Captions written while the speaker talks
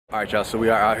Alright y'all, so we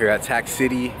are out here at Tax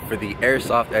City for the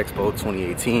Airsoft Expo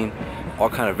 2018. All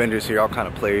kind of vendors here, all kind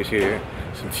of players here,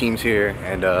 some teams here,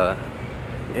 and yeah,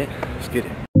 let's get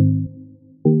it.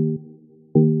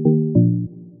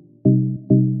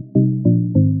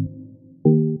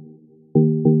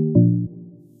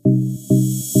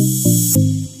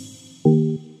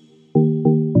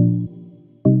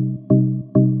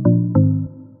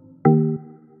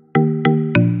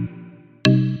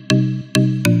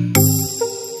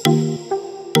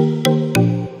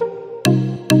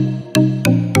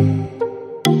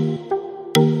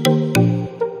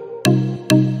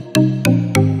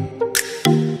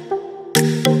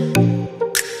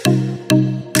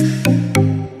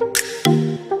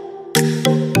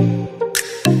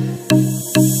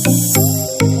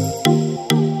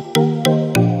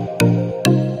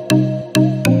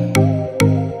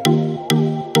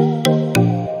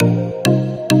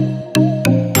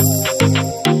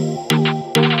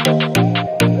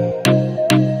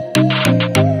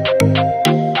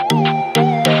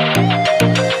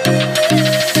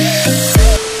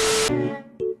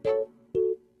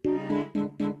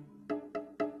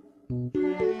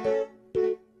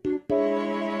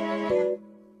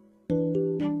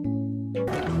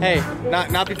 Hey,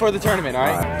 not before the tournament, all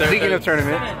right? Speaking of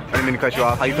tournament, I didn't mean to cut you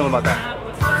off. How you feeling about that?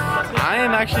 I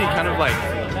am actually kind of like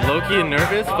low-key and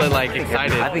nervous, but like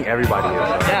excited. I think everybody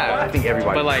is. Yeah. I think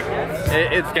everybody. But like,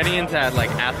 it's getting into that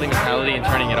like athlete mentality and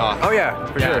turning it off. Oh yeah,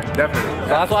 for sure, definitely. So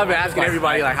that's why I've been asking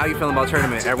everybody like, how you feeling about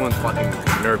tournament? Everyone's fucking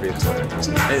nervous.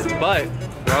 But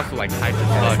we're also like hyped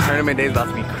as fuck. Tournament day is about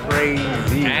to be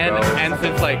crazy, and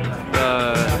since like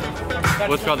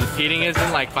what's called the seating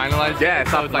isn't like finalized. Yeah,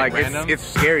 so it's like random. It's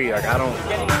scary. Like I don't,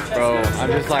 bro.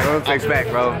 I'm just like, I don't know what to expect,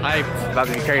 bro. Hyped. It's about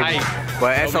to be crazy. Hyped.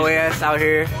 But SOAS out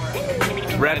here,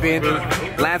 repping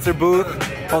Lancer booth.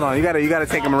 Hold on, you gotta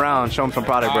take him around, show him some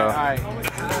product, bro. All right.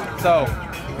 So,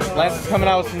 Lancer's coming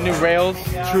out with some new rails,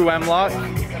 true M-Lock.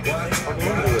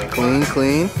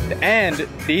 Clean. And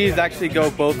these actually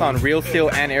go both on real steel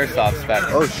and airsoft spec.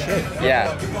 Oh shit.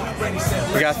 Yeah.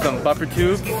 We got some buffer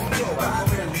tubes.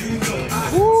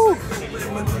 Woo.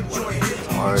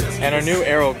 And our new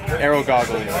aero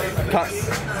goggles.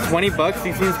 20 bucks,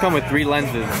 these things come with 3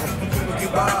 lenses.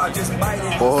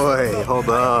 Boy, hold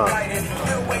up.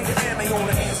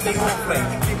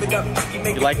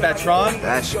 You like that Tron?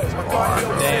 That shit's hard.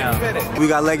 Damn. We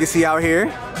got Legacy out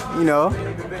here, you know.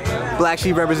 Black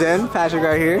Sheep representing, Patrick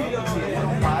right here.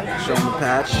 Show him the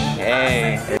patch.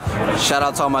 Hey. Shout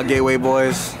out to all my Gateway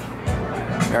boys.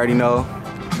 You already know.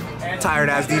 Tired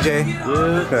ass DJ.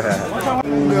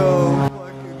 No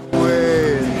fucking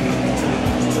way.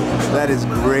 That is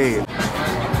great.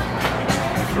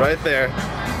 Right there.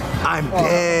 I'm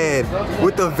dead.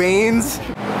 With the veins.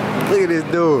 Look at this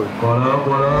dude. What up?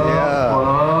 Yeah. What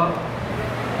up?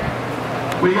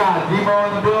 We got DeeMoe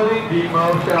in the building.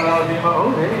 DeeMoe, shout out DeeMoe.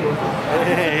 Oh,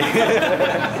 hey.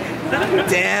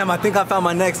 Damn, I think I found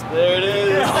my next. There it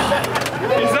is.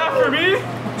 Is that for me?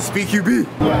 Speak QB.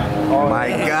 Oh my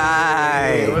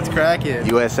guy. What's cracking?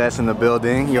 USS in the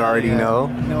building. You already know.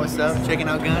 You know what's up? Checking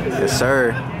out guns? Yes,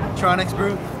 sir. Tronics,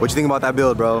 bro. What you think about that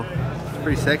build, bro? It's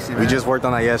pretty sexy, man. We just worked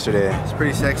on that yesterday. It's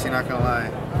pretty sexy, not gonna lie.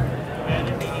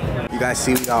 You guys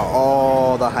see we got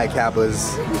all the high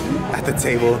kappas at the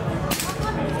table.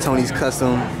 Tony's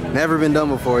custom. Never been done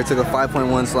before. He took a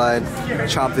 5.1 slide,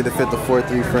 chopped it to fit the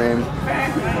 4.3 frame.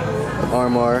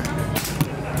 Armor.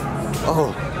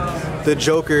 Oh, the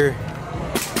Joker.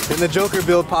 Then the Joker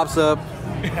build pops up.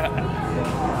 You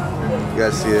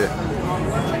guys see it.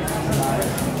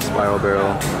 Spiral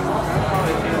barrel.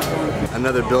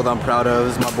 Another build I'm proud of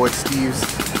is my boy Steve's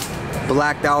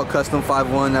blacked out custom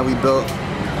 5.1 that we built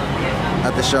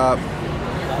at the shop.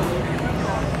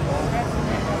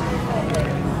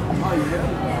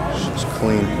 It's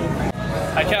clean.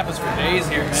 High cap is for days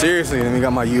here, man. Seriously, then we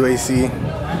got my UAC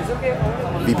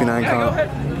VP9 comp.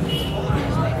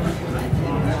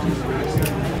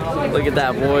 Look at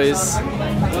that, boys.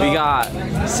 We got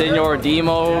Senor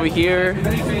DeeMoe over here.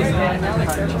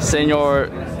 Senor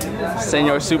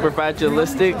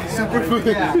Superfatualistic.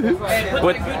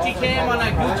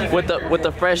 with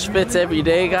the fresh fits every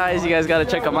day, guys. You guys gotta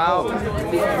check him out.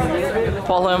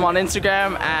 Follow him on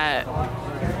Instagram at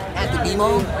the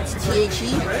DeeMoe, THE,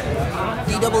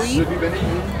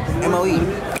 DEEMOE.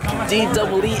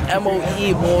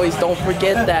 DeeMoe, boys. Don't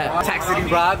forget that. Tax City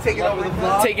Rob taking over the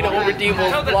vlog. Taking over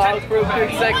DeeMoeVlogs for a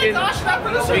quick second.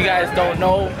 So you guys don't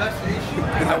know,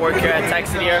 I work here at Tax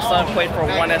City Airsoft, play for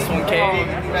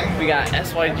 1S1K. We got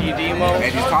SYG DeeMoe. Man,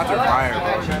 these pots are fire,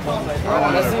 bro.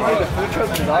 Let's see the food truck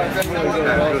is really good,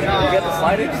 bro. You got the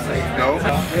sliders? No.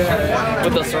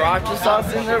 With the sriracha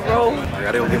sauce in there, bro. I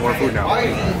gotta go get more food now.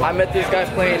 I met this guy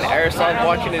playing Airsoft,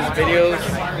 watching his videos.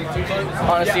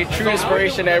 Honestly, true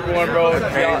inspiration to everyone, bro.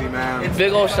 Crazy, man.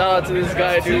 Big ol' shout out to this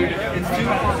guy, dude.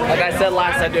 Like I said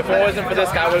last time, if it wasn't for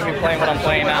this guy, I wouldn't be playing what I'm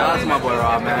playing now. That's my boy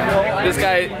Rob, man. This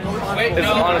guy is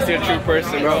honestly a true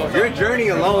person, bro. Your journey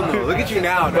alone, though. Look at you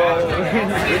now, bro. Look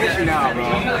at you now,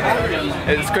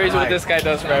 bro. It's crazy what this guy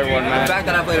does for everyone, man. The fact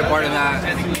that I played a part in that,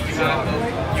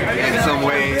 in some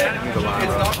way, means a lot,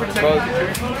 bro.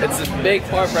 It's a big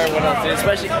part for everyone else, dude.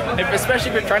 Especially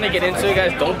if you're trying to get into it,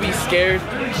 guys. Don't be scared.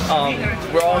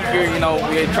 We're all here, you know.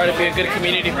 We try to be a good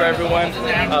community for everyone.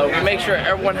 We make sure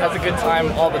everyone has a good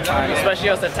time all the time. Especially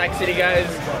us at Tax City, guys.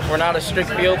 We're not a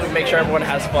strict field. We make sure everyone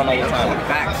has fun all the time.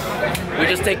 Facts. We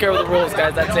just take care of the rules,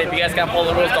 guys. That's it. If you guys can't follow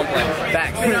the rules, don't play.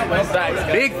 Facts. Facts,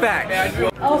 guys. Big facts.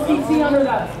 LCT under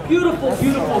that beautiful,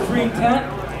 beautiful green tent.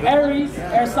 Aries,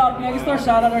 Airsoft Megastore,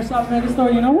 shout out Airsoft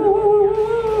Megastore, you know, woo, woo, woo,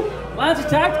 woo. Lancia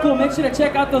Tactical, make sure to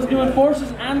check out those new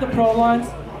Enforcers and the Pro lines.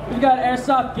 We've got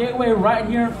Airsoft Gateway right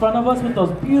here in front of us with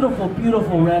those beautiful,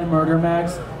 beautiful red murder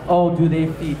mags. Oh, do they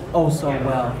feed oh so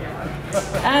well.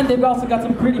 And they've also got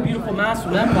some pretty beautiful masks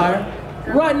from Empire.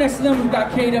 Right next to them, we've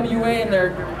got KWA and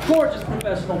their gorgeous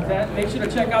professional tent. Make sure to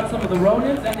check out some of the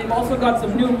Ronins, and they've also got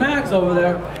some new mags over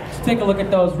there. Just take a look at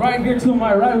those. Right here to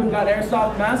my right, we've got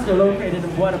Airsoft masks. They're located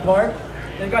in Buena Park.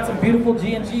 They've got some beautiful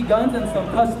G&G guns and some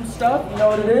custom stuff. You know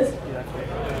what it is?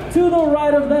 To the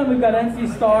right of them, we've got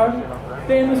NC Star,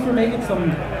 famous for making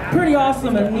some pretty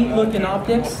awesome and neat looking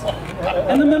optics.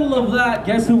 In the middle of that,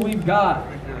 guess who we've got?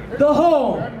 The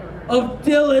home of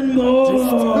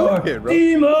DeeMoe.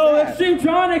 DeeMoe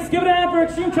Extremetronics. Give it a hand for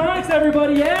Extremetronics,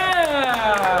 everybody.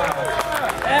 Yeah!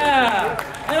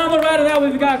 Yeah! And on the right of that,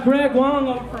 we've got Greg Wong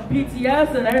over from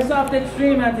PTS and Airsoft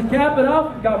Extreme. And to cap it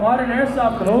off, we've got Modern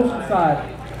Airsoft from Oceanside.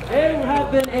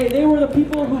 They were the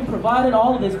people who provided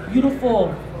all of this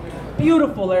beautiful,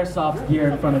 beautiful Airsoft gear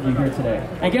in front of you here today.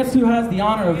 And guess who has the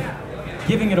honor of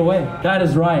giving it away? That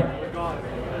is right.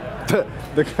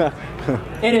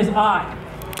 It is I.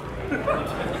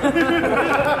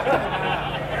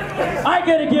 I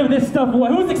gotta give this stuff away.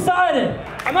 Who's excited?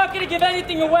 I'm not gonna give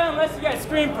anything away unless you guys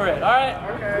scream for it, alright?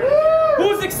 Okay.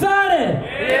 Who's excited?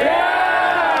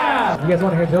 Yeah! You guys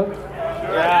wanna hear a joke?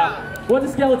 Yeah. What's a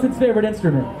skeleton's favorite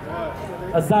instrument?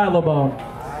 A xylophone.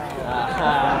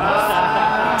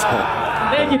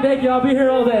 Thank you, I'll be here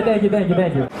all day. Thank you.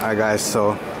 Alright guys,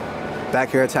 so back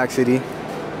here at Tax City,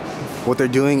 what they're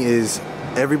doing is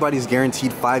everybody's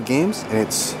guaranteed 5 games, and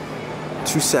it's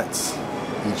 2 sets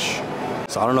each.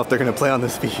 So I don't know if they're gonna play on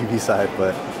this PUB side,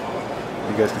 but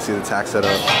you guys can see the tax setup.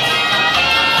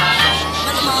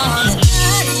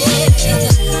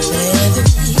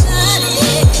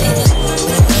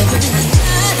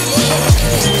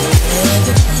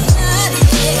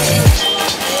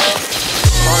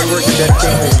 Hard work and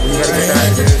dedication. You gotta get that,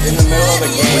 dude. In the middle of the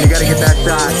game. When you gotta get that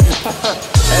shot.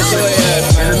 That's the way it is.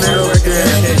 In the middle of the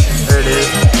game. There it is.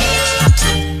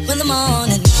 When the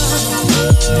morning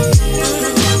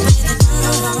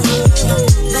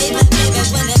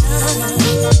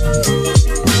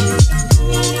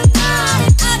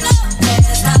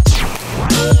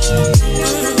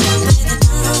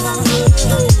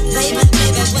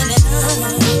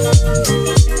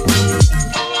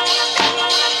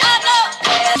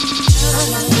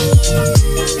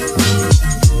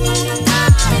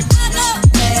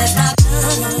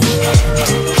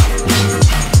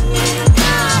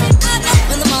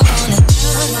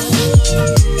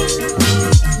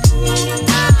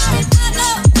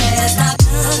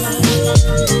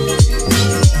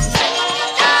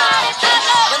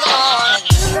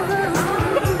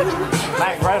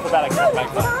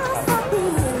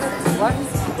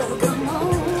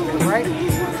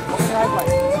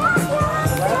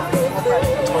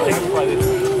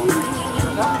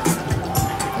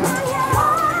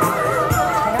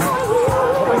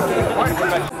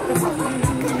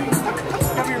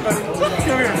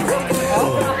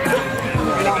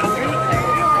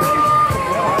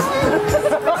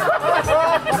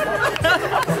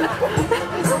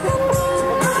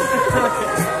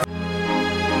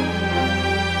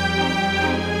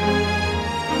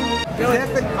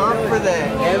That's the comp for the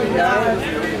M9.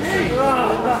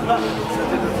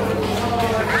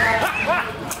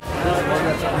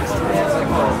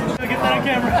 Get that on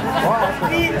camera.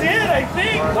 He did, I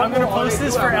think. I'm gonna post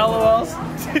this for LOLs.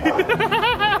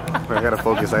 I gotta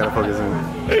focus in.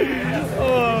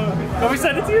 Can we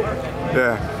send it to you?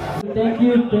 Yeah. Thank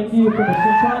you from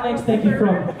Electronics, thank you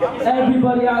from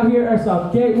everybody out here,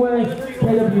 Airsoft Gateway,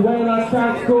 KWA, Last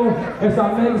Track School,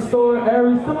 Airsoft Megastore,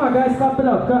 Aries, come on guys, clap it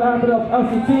up,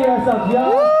 LCT, Airsoft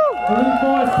Young, Marine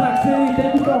Forest, Tack City,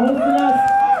 thank you for hosting us,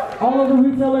 all of the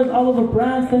retailers, all of the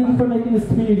brands, thank you for making this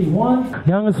community one.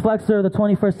 Youngest flexor of the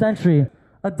 21st century,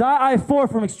 a i4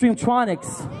 from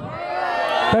Extremetronics,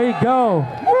 there you go,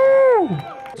 woo!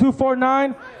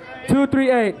 249,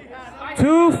 238.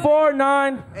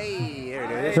 249. Hey,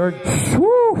 there it is.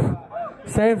 Woo!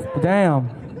 Save. Damn.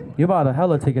 You bought a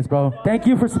hella tickets, bro. Thank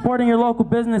you for supporting your local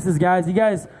businesses, guys. You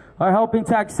guys are helping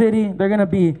Tack City. They're gonna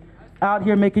be out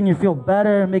here making you feel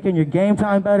better, making your game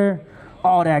time better,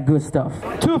 all that good stuff.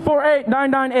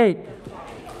 248-998.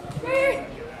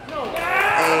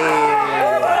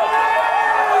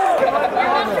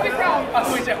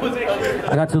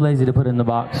 I got too lazy to put it in the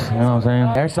box. You know what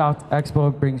I'm saying? Airsoft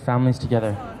Expo brings families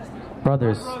together.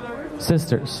 Brothers,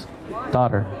 sisters,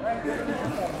 daughter,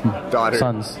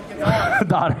 sons,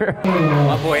 daughter.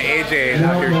 My boy AJ is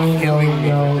out here killing me.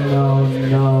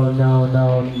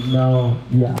 No.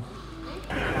 Yeah.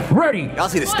 Ready. Y'all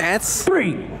see the stance?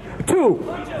 3, 2,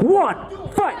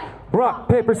 1, fight. Rock,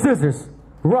 paper, scissors.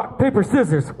 Rock, paper,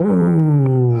 scissors.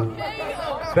 Ooh.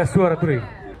 Best 2 out of 3.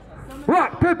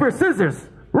 Rock, paper, scissors.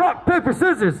 Rock, paper,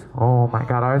 scissors. Oh my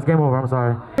God, alright, it's game over, I'm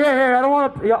sorry. Here, I don't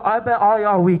want to, I bet all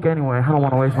y'all weak anyway. I don't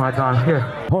want to waste my time. Here,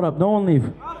 hold up, no one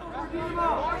leave.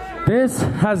 This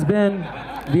has been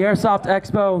the Airsoft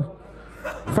Expo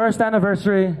first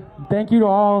anniversary. Thank you to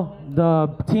all the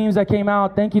teams that came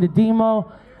out. Thank you to DeeMo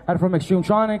from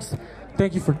Extremetronics.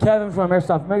 Thank you for Kevin from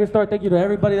Airsoft Megastore. Thank you to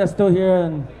everybody that's still here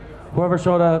and whoever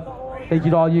showed up. Thank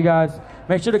you to all you guys.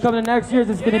 Make sure to come to next year's,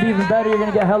 it's going to be even better. You're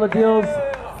going to get hella deals.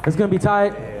 It's gonna be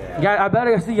tight. Guy, I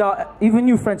better see y'all, even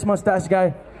you French mustache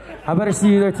guy, I better see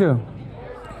you there too.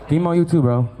 DeeMo, you too,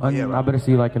 bro. Yeah, bro. I better see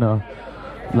you like in a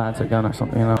Lancer gun or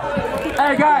something, you know.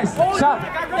 Hey guys,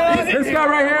 this guy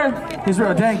right here, he's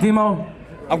real. Dang, DeeMo.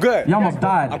 I'm good. You almost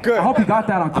died. I'm good. I hope you got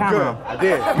that on camera. I'm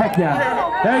good. I did. Heck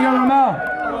yeah. There you go, Ramel.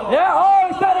 Yeah, oh,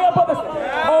 he's standing up on this.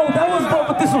 Oh, that was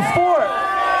what this was for.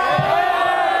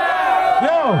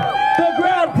 Yo. The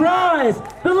grand prize,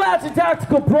 the Lancer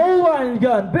Tactical Pro Line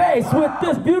Gun base with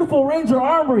this beautiful Ranger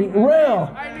Armory rail,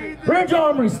 Ranger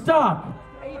Armory stock,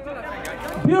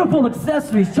 beautiful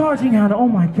accessories, charging handle. Oh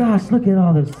my gosh, look at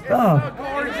all this stuff.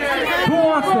 Who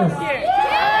wants this?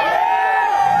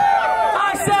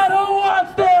 I said, who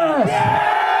wants this?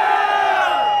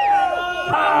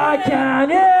 I can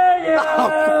hear you.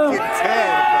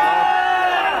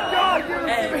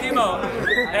 Hey, Timo.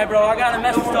 Hey, bro, I got a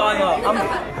message to all y'all.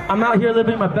 I'm out here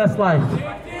living my best life. All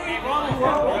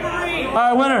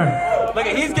right, winner. Look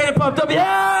at, he's getting pumped up.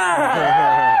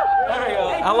 Yeah! There we go.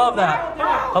 I love that.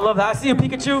 I love that. I see you,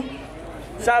 Pikachu.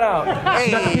 Shout out.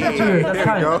 Hey, got the Pikachu here. That's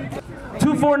kind.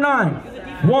 249.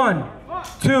 1,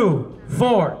 2,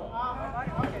 4.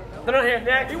 They're not here.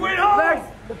 Next. You win home. Next.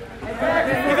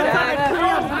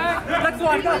 Next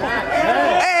one.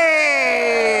 Hey!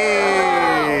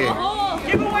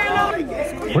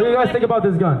 What do you guys think about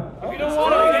this gun? You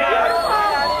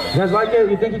guys like it?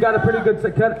 You think you got a pretty good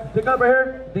pick up right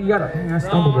here? You think you got a... I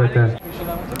stumbled right there.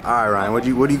 All right, Ryan, what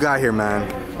do you got here, man?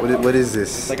 What is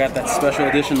this? I got that special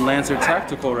edition Lancer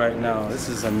Tactical right now. This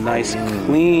is a nice,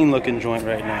 clean looking joint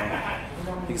right now.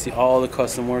 You can see all the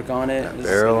custom work on it. This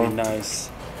is gonna be nice.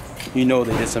 You know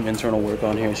they did some internal work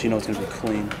on here, so you know it's gonna be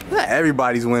clean. Not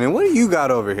everybody's winning. What do you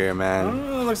got over here,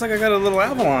 man? Looks like I got a little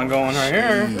Avalon going right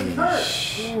here.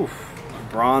 Oof.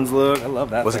 Bronze look. I love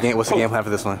that. What's the game plan for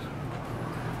this one?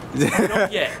 I don't know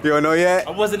yet. You don't know yet?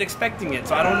 I wasn't expecting it,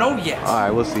 so I don't know yet. All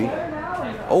right, we'll see.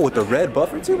 Oh, with the red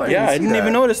buffer too? I didn't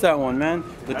even notice that one, man.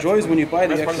 The joy is when you buy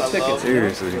the extra tickets.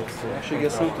 Seriously. You actually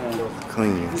get something.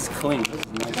 Clean. It's clean.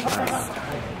 It's nice.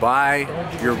 Buy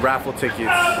your raffle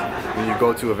tickets when you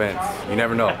go to events. You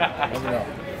never know.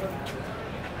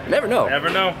 Never know. Never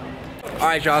know. All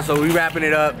right, y'all, so we wrapping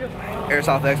it up.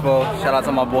 Airsoft Expo. Shout out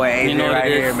to my boy AJ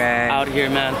right here, man. Out here,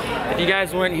 man. If you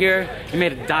guys weren't here, you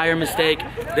made a dire mistake.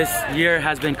 This year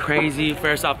has been crazy for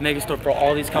Airsoft Megastore, for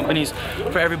all these companies,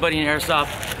 for everybody in Airsoft.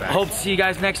 I hope to see you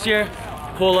guys next year.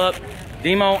 Pull up.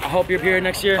 DeeMo, I hope you're here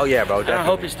next year. Oh yeah, bro. And I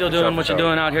hope you're still doing what you're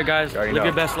doing out here, guys. Live know.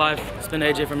 your best life. It's been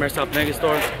AJ from Airsoft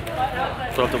Megastore.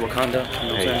 Throw up to Wakanda. You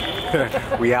know what I'm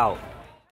saying? We out.